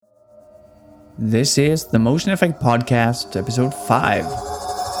This is the Motion Effect Podcast, episode 5.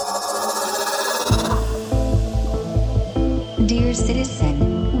 Dear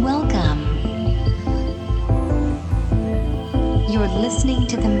citizen, welcome. You're listening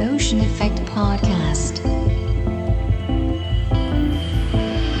to the Motion Effect Podcast.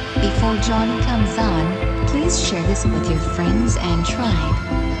 Before John comes on, please share this with your friends and tribe.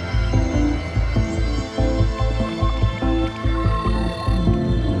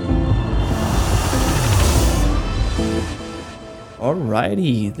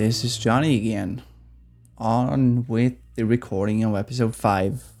 Alrighty, this is Johnny again, on with the recording of episode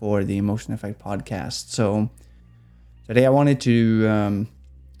 5 for the Motion Effect Podcast. So today I wanted to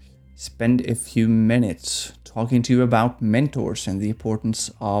spend a few minutes talking to you about mentors and the importance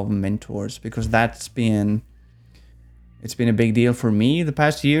of mentors, because it's been a big deal for me the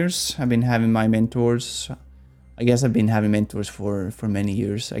past years. I've been having my mentors. I guess I've been having mentors for many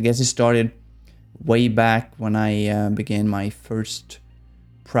years. I guess it started way back when I began my first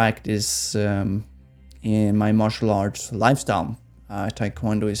practice in my martial arts lifestyle.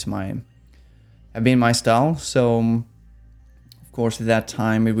 Taekwondo have been my style. So, of course, at that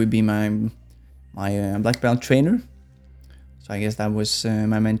time it would be my black belt trainer. So I guess that was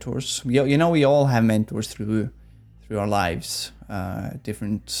my mentors. We all have mentors through our lives,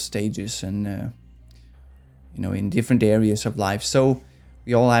 different stages, and in different areas of life. So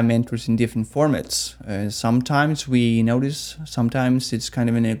we all have mentors in different formats. Sometimes we notice, sometimes it's kind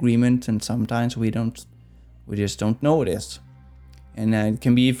of an agreement, and sometimes we just don't notice. And it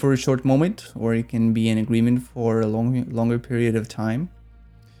can be for a short moment, or it can be an agreement for a longer period of time.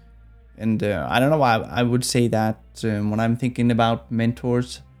 And I don't know, I would say that when I'm thinking about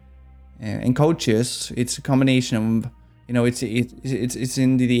mentors and coaches, it's a combination of, it's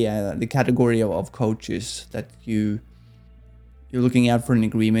in the category of coaches that you're looking out for an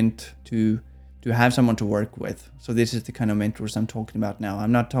agreement to have someone to work with. So this is the kind of mentors I'm talking about now.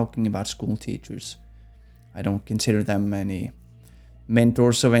 I'm not talking about school teachers. I don't consider them any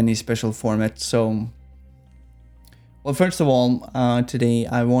mentors of any special format. So, well, first of all, today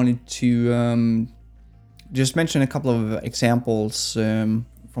I wanted to just mention a couple of examples from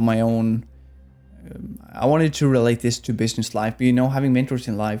my own. I wanted to relate this to business life. But, having mentors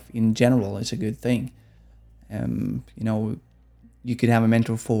in life in general is a good thing. You could have a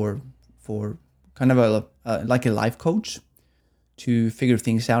mentor for kind of like a life coach to figure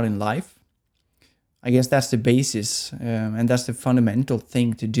things out in life. I guess that's the basis, and that's the fundamental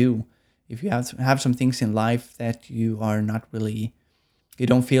thing to do. If you have some things in life that you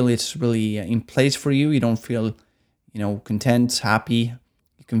don't feel it's really in place for you, you don't feel, content, happy,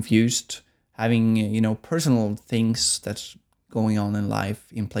 confused, having, personal things that's going on in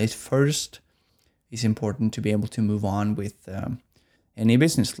life in place first is important to be able to move on with any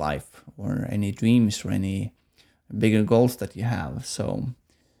business life or any dreams or any bigger goals that you have. So,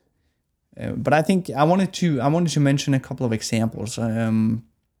 but I think I wanted to mention a couple of examples, kind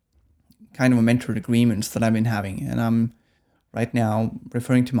of mentor agreements that I've been having, and I'm right now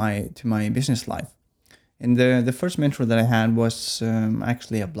referring to my business life. And the first mentor that I had was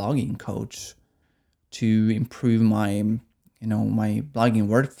actually a blogging coach to improve my my blogging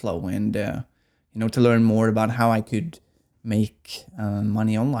workflow and to learn more about how I could make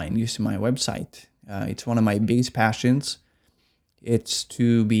money online using my website. It's one of my biggest passions. It's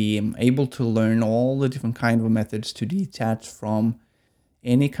to be able to learn all the different kind of methods to detach from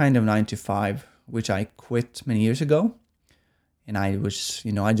any kind of 9 to 5, which I quit many years ago. And I was,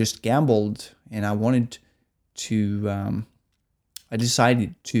 I just gambled, and I wanted to, I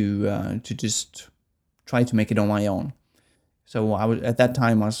decided to just try to make it on my own. So at that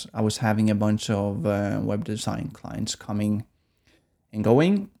time I was having a bunch of web design clients coming and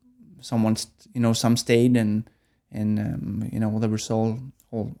going. Some stayed, and there was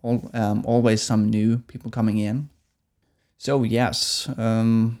always some new people coming in. So yes,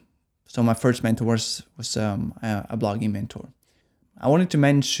 so my first mentor was a blogging mentor. I wanted to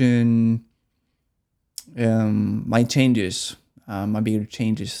mention my changes, my bigger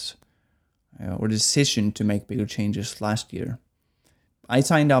changes. Or decision to make bigger changes last year. I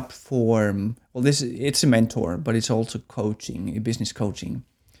signed up for, it's a mentor, but it's also coaching, business coaching.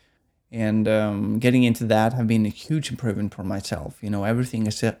 And getting into that have been a huge improvement for myself. Everything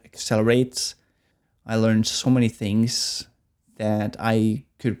accelerates. I learned so many things that I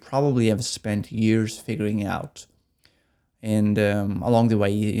could probably have spent years figuring out. And along the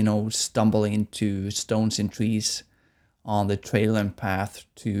way, stumbling into stones and trees on the trail and path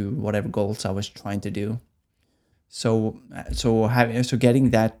to whatever goals I was trying to do. So getting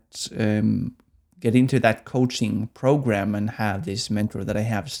get into that coaching program and have this mentor that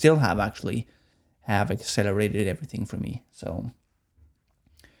I still have actually have accelerated everything for me. So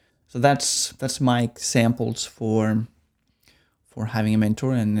that's my examples for having a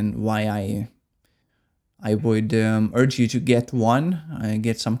mentor, and then why I would urge you to get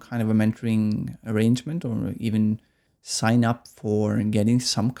some kind of a mentoring arrangement, or even sign up for getting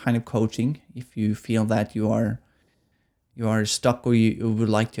some kind of coaching if you feel that you are stuck, or you would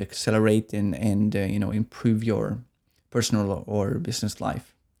like to accelerate and improve your personal or business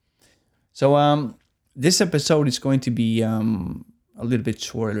life. So this episode is going to be a little bit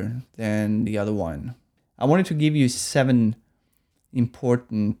shorter than the other one. I wanted to give you 7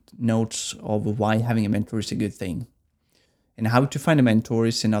 important notes of why having a mentor is a good thing. And how to find a mentor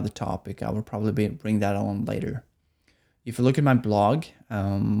is another topic. I will probably bring that on later. If you look at my blog,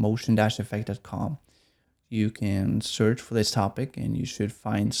 motion-effect.com, you can search for this topic and you should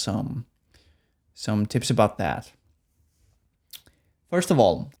find some tips about that. First of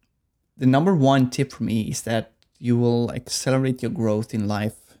all, the number 1 tip for me is that you will accelerate your growth in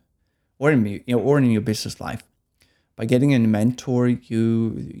life, or in your business life. By getting a mentor,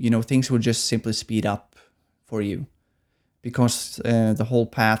 things will just simply speed up for you, because the whole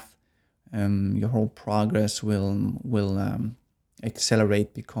path, your whole progress will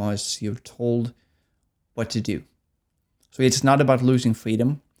accelerate because you're told what to do. So it's not about losing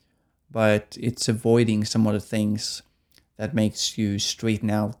freedom, but it's avoiding some other things that makes you straighten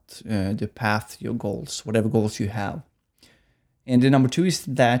out the path to your goals, whatever goals you have. And the number 2 is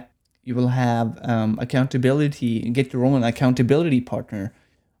that you will have accountability, and get your own accountability partner,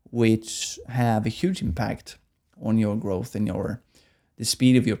 which have a huge impact on your growth and the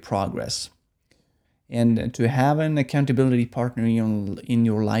speed of your progress. And to have an accountability partner in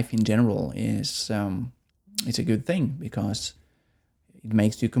your life in general is it's a good thing, because it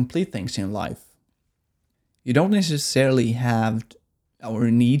makes you complete things in life. You don't necessarily have or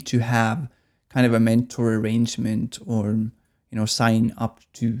need to have kind of a mentor arrangement, or sign up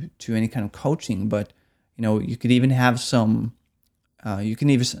to any kind of coaching, but you could even have some. You can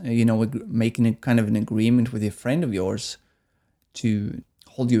even make a kind of an agreement with a friend of yours to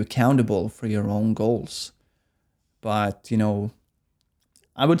hold you accountable for your own goals. But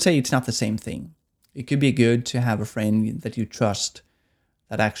I would say it's not the same thing. It could be good to have a friend that you trust,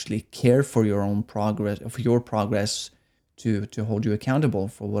 that actually care for your own progress, to hold you accountable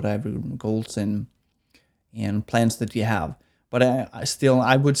for whatever goals and plans that you have. But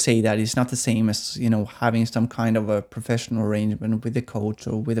I would say that it's not the same as having some kind of a professional arrangement with a coach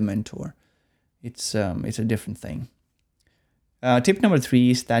or with a mentor. It's a different thing. Tip number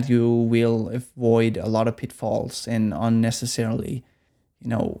 3 is that you will avoid a lot of pitfalls and unnecessarily,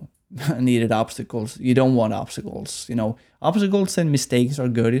 needed obstacles. You don't want obstacles. Obstacles and mistakes are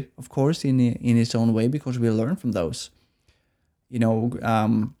good, of course, in its own way, because we learn from those.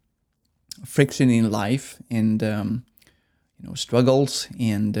 Friction in life and struggles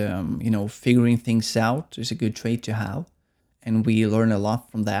and figuring things out is a good trait to have, and we learn a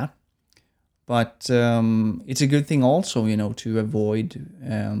lot from that. But it's a good thing also, to avoid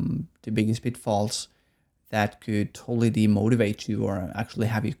the biggest pitfalls that could totally demotivate you, or actually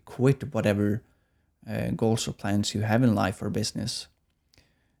have you quit whatever goals or plans you have in life or business.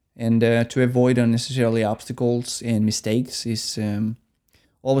 And to avoid unnecessarily obstacles and mistakes is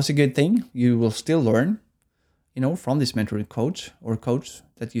always a good thing. You will still learn, from this mentoring coach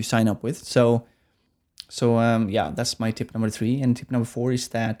that you sign up with. So that's my tip number 3. And tip number 4 is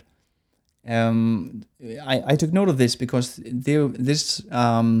that I took note of this, because this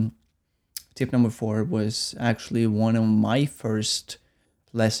tip number 4 was actually one of my first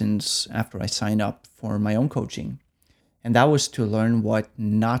lessons after I signed up for my own coaching. And that was to learn what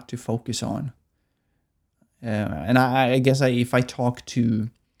not to focus on. And I guess if I talk to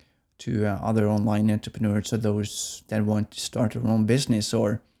other online entrepreneurs, or those that want to start their own business,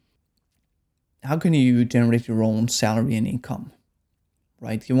 or how can you generate your own salary and income,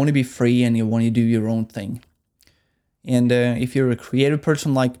 right? You want to be free and you want to do your own thing. And if you're a creative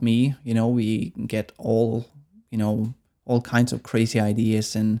person like me, we get all kinds of crazy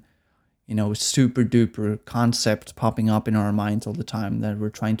ideas and, super duper concepts popping up in our minds all the time that we're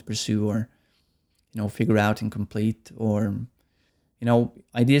trying to pursue, or, figure out and complete, or,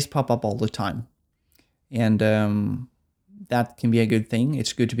 ideas pop up all the time. And that can be a good thing.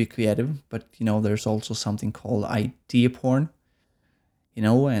 It's good to be creative, but, there's also something called idea porn,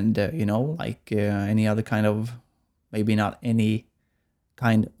 and, like any other kind of, maybe not any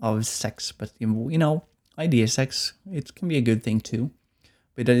kind of sex, but, idea sex, it can be a good thing too.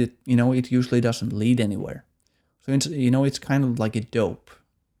 But, it usually doesn't lead anywhere. So, it's kind of like a dope.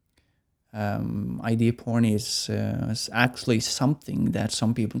 Idea porn is actually something that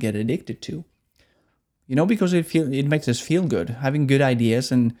some people get addicted to. because it makes us feel good, having good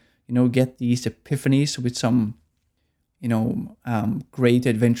ideas and, get these epiphanies with some, great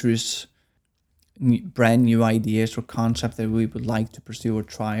adventurous, brand new ideas or concept that we would like to pursue or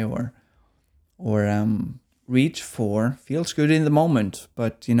try or reach for. Feels good in the moment,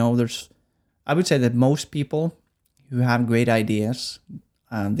 but I would say that most people who have great ideas,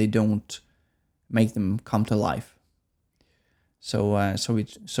 they don't make them come to life. So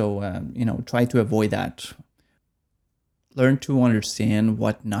try to avoid that. Learn to understand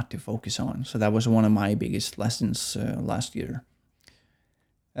what not to focus on. So that was one of my biggest lessons last year.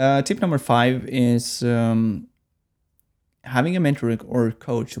 Tip number 5 is having a mentor or a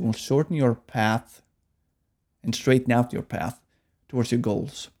coach will shorten your path and straighten out your path towards your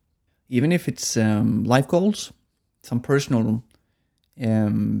goals. Even if it's life goals, some personal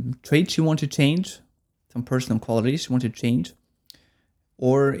traits you want to change, some personal qualities you want to change,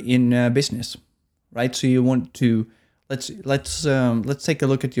 or in business, right? So you want to let's take a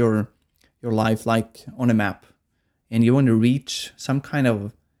look at your life like on a map, and you want to reach some kind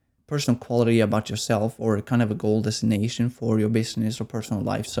of personal quality about yourself or kind of a goal destination for your business or personal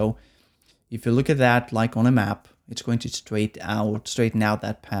life. So if you look at that like on a map, it's going to straighten out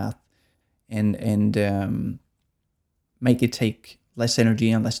that path and make it take less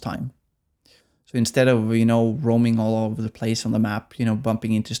energy and less time. So instead of, roaming all over the place on the map,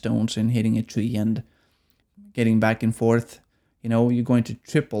 bumping into stones and hitting a tree and getting back and forth, you're going to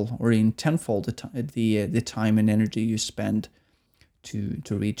triple or even tenfold the time and energy you spend to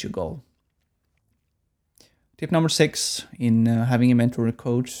reach your goal. Tip number 6 in having a mentor or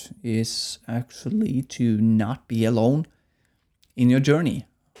coach is actually to not be alone in your journey.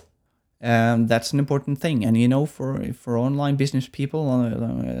 That's an important thing. And, for online business people,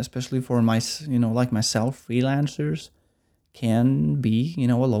 especially for like myself, freelancers can be,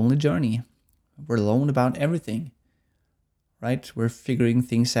 a lonely journey. We're alone about everything, right? We're figuring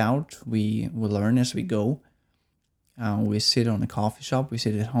things out. We learn as we go. We sit on a coffee shop, we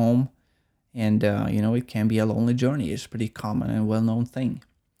sit at home, and, it can be a lonely journey. It's a pretty common and well-known thing.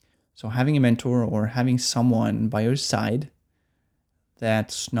 So having a mentor or having someone by your side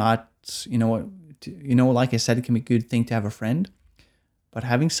that's not, like I said, it can be a good thing to have a friend, but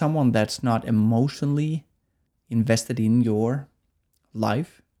having someone that's not emotionally invested in your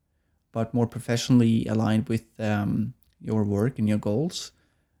life, but more professionally aligned with your work and your goals,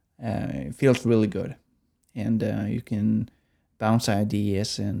 it feels really good. And you can bounce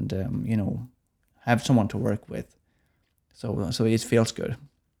ideas and, have someone to work with. So it feels good.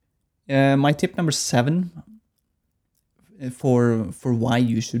 My tip number 7 for why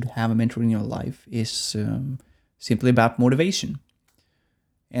you should have a mentor in your life is simply about motivation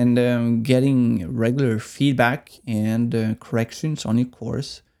and getting regular feedback and corrections on your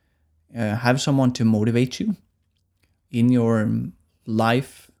course. Have someone to motivate you in your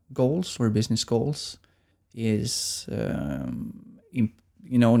life goals or business goals is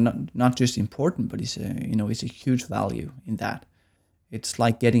not just important, but it's a huge value in that. It's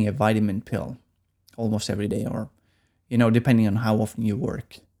like getting a vitamin pill almost every day, or depending on how often you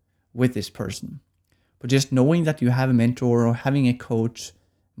work with this person. But just knowing that you have a mentor or having a coach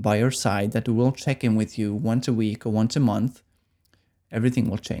by your side that will check in with you once a week or once a month, everything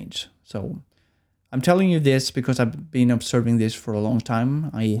will change. So I'm telling you this because I've been observing this for a long time.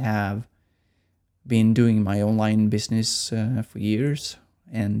 I have been doing my online business for years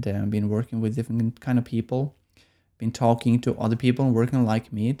and been working with different kind of people, been talking to other people working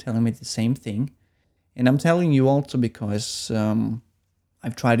like me, telling me the same thing. And I'm telling you also because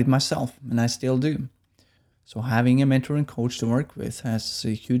I've tried it myself and I still do. So having a mentor and coach to work with has a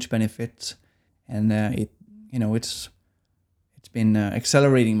huge benefit, and it's been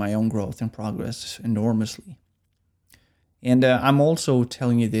accelerating my own growth and progress enormously. And I'm also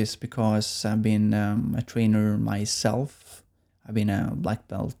telling you this because I've been a trainer myself. I've been a black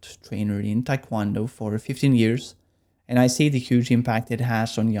belt trainer in Taekwondo for 15 years, and I see the huge impact it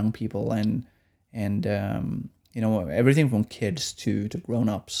has on young people and everything from kids to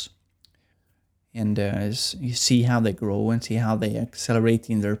grown-ups. And you see how they grow and see how they accelerate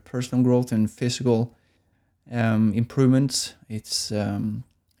in their personal growth and physical improvements. It's fun.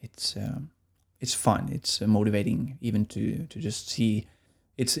 It's motivating even to just see.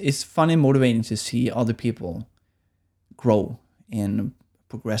 It's fun and motivating to see other people grow and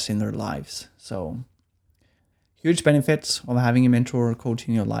progress in their lives. So huge benefits of having a mentor or coach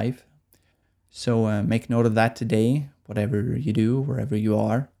in your life. So make note of that today, whatever you do, wherever you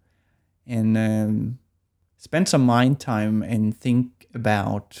are. And spend some mind time and think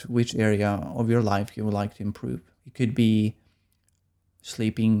about which area of your life you would like to improve. It could be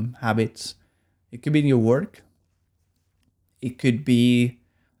sleeping habits. It could be in your work. It could be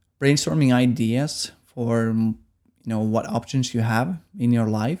brainstorming ideas for what options you have in your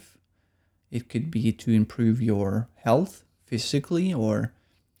life. It could be to improve your health physically or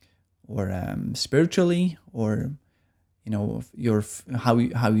spiritually, or your how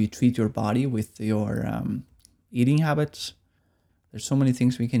you treat your body with your eating habits. There's so many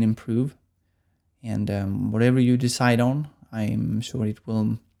things we can improve, and whatever you decide on, I'm sure it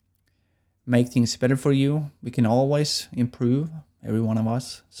will make things better for you. We can always improve, every one of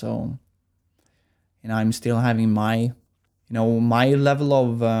us. So, and I'm still having my level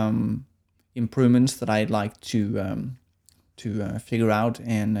of improvements that I'd like to figure out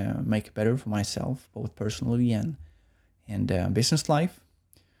and make better for myself, both personally and business life.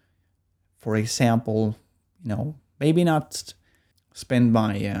 For example, maybe not spend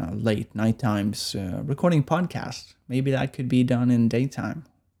my late night times recording podcasts. Maybe that could be done in daytime.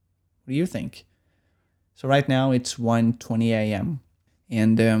 What do you think? So right now it's 1:20 a.m.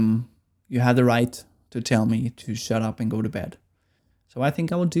 and you have the right to tell me to shut up and go to bed. So I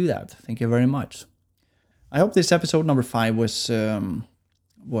think I will do that. Thank you very much. I hope this episode number 5 was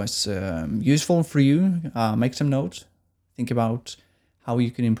useful for you. Make some notes. Think about how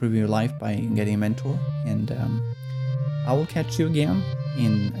you can improve your life by getting a mentor. And I will catch you again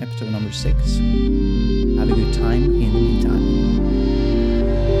in episode number 6. Have a good time in the meantime.